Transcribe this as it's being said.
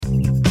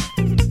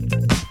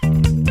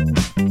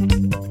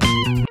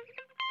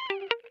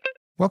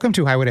Welcome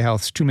to Highway to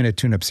Health's 2-Minute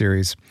Tune-Up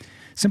series,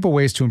 simple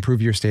ways to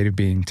improve your state of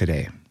being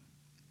today.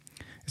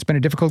 It's been a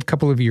difficult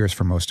couple of years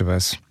for most of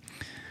us.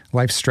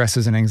 Life's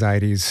stresses and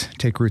anxieties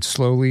take root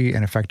slowly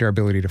and affect our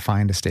ability to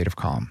find a state of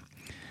calm.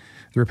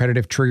 The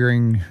repetitive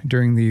triggering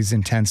during these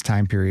intense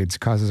time periods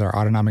causes our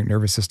autonomic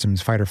nervous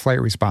system's fight or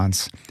flight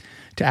response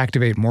to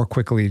activate more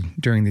quickly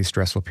during these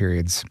stressful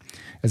periods,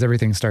 as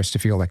everything starts to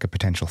feel like a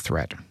potential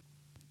threat.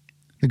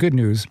 The good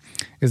news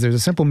is there's a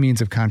simple means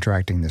of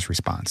counteracting this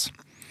response.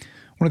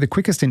 One of the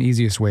quickest and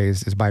easiest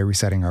ways is by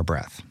resetting our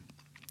breath.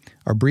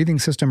 Our breathing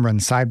system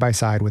runs side by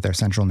side with our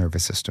central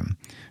nervous system,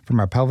 from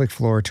our pelvic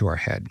floor to our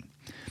head.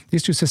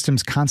 These two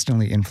systems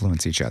constantly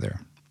influence each other.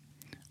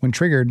 When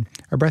triggered,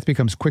 our breath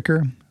becomes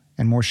quicker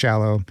and more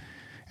shallow,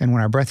 and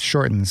when our breath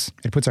shortens,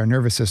 it puts our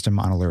nervous system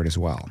on alert as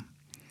well.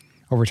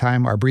 Over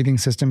time, our breathing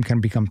system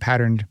can become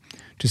patterned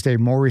to stay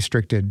more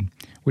restricted,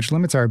 which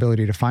limits our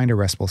ability to find a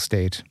restful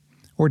state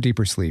or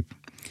deeper sleep,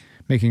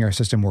 making our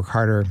system work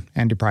harder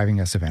and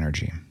depriving us of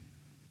energy.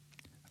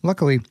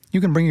 Luckily,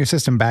 you can bring your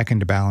system back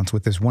into balance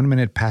with this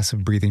 1-minute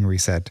passive breathing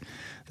reset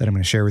that I'm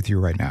going to share with you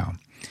right now.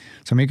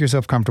 So make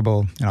yourself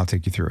comfortable and I'll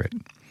take you through it.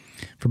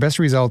 For best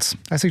results,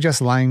 I suggest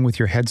lying with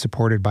your head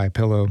supported by a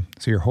pillow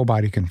so your whole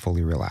body can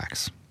fully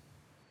relax.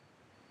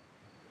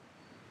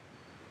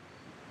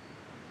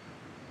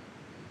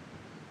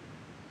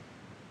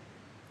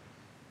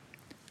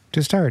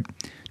 To start,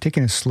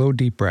 taking a slow,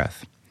 deep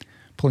breath,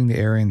 pulling the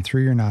air in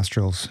through your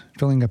nostrils,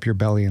 filling up your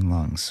belly and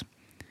lungs.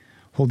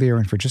 Hold the air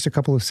in for just a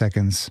couple of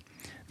seconds,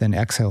 then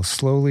exhale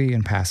slowly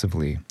and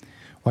passively,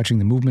 watching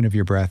the movement of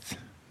your breath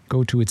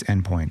go to its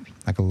endpoint,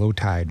 like a low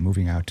tide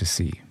moving out to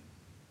sea.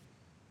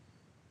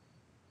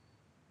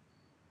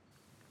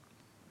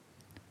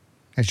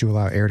 As you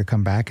allow air to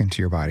come back into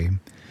your body,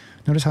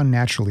 notice how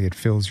naturally it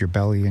fills your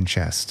belly and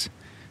chest,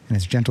 and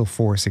its gentle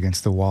force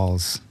against the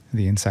walls,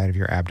 the inside of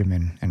your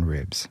abdomen and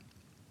ribs.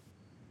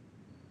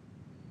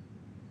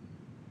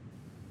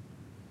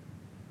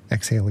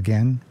 Exhale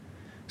again,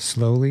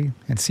 slowly,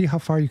 and see how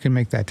far you can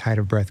make that tide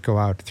of breath go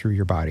out through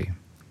your body.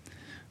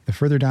 The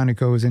further down it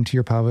goes into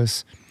your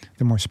pelvis,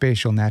 the more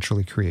space you'll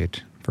naturally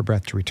create for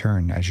breath to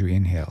return as you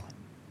inhale.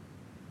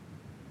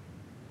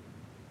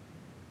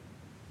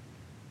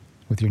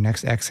 With your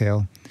next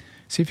exhale,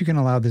 see if you can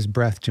allow this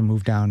breath to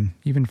move down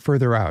even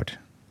further out,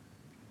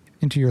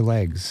 into your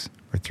legs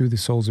or through the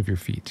soles of your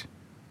feet.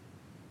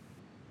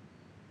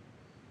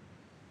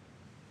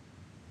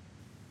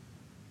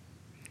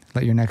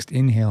 Let your next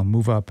inhale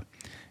move up,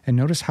 and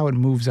notice how it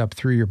moves up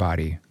through your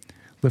body,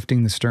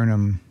 lifting the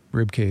sternum,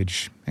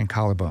 ribcage, and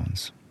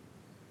collarbones.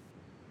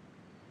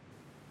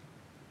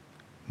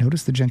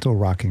 Notice the gentle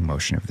rocking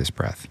motion of this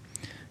breath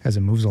as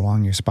it moves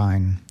along your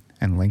spine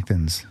and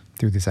lengthens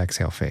through this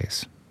exhale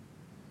phase.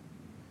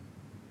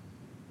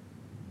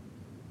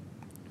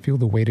 Feel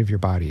the weight of your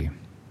body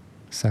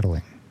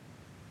settling.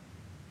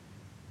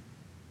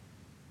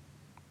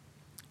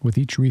 With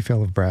each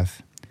refill of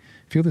breath,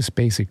 feel the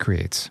space it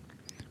creates,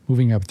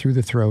 moving up through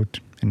the throat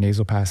and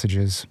nasal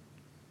passages,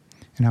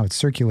 and how it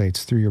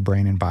circulates through your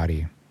brain and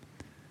body,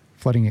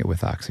 flooding it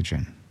with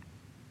oxygen.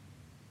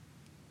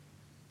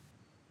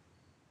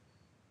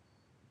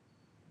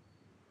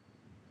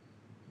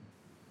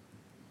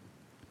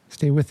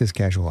 Stay with this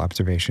casual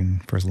observation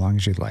for as long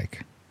as you'd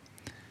like,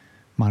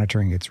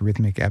 monitoring its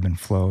rhythmic ebb and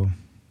flow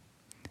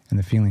and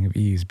the feeling of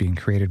ease being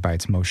created by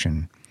its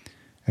motion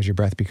as your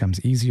breath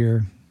becomes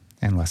easier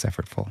and less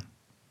effortful.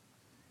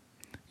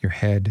 Your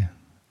head,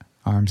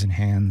 arms and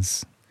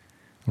hands,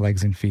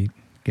 legs and feet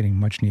getting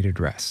much needed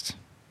rest.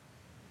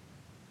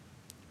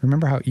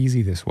 Remember how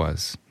easy this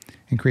was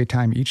and create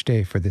time each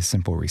day for this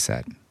simple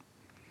reset.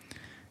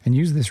 And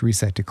use this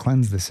reset to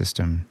cleanse the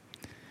system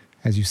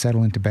as you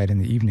settle into bed in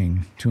the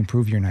evening to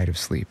improve your night of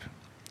sleep,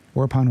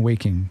 or upon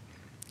waking,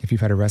 if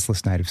you've had a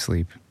restless night of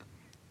sleep,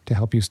 to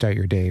help you start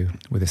your day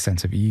with a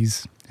sense of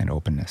ease and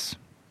openness.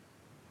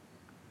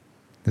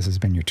 This has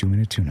been your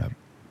 2-Minute Tune-Up.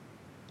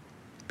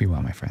 Be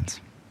well, my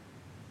friends.